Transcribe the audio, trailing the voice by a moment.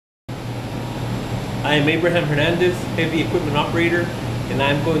I am Abraham Hernandez, heavy equipment operator, and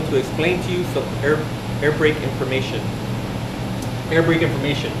I'm going to explain to you some air brake information. Air brake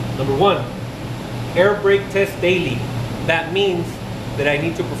information. Number one, air brake test daily. That means that I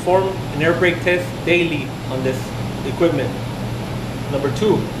need to perform an air brake test daily on this equipment. Number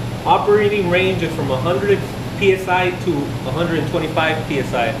two, operating range is from 100 psi to 125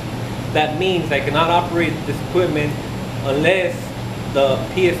 psi. That means I cannot operate this equipment unless the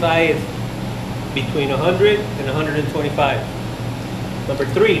psi is between 100 and 125. Number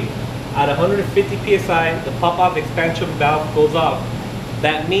three, at 150 psi, the pop-off expansion valve goes off.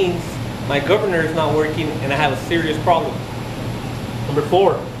 That means my governor is not working and I have a serious problem. Number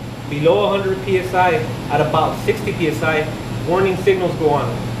four, below 100 psi, at about 60 psi, warning signals go on.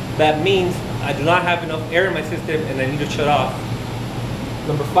 That means I do not have enough air in my system and I need to shut off.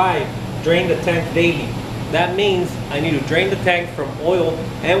 Number five, drain the tank daily. That means I need to drain the tank from oil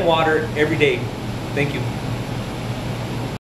and water every day. Thank you.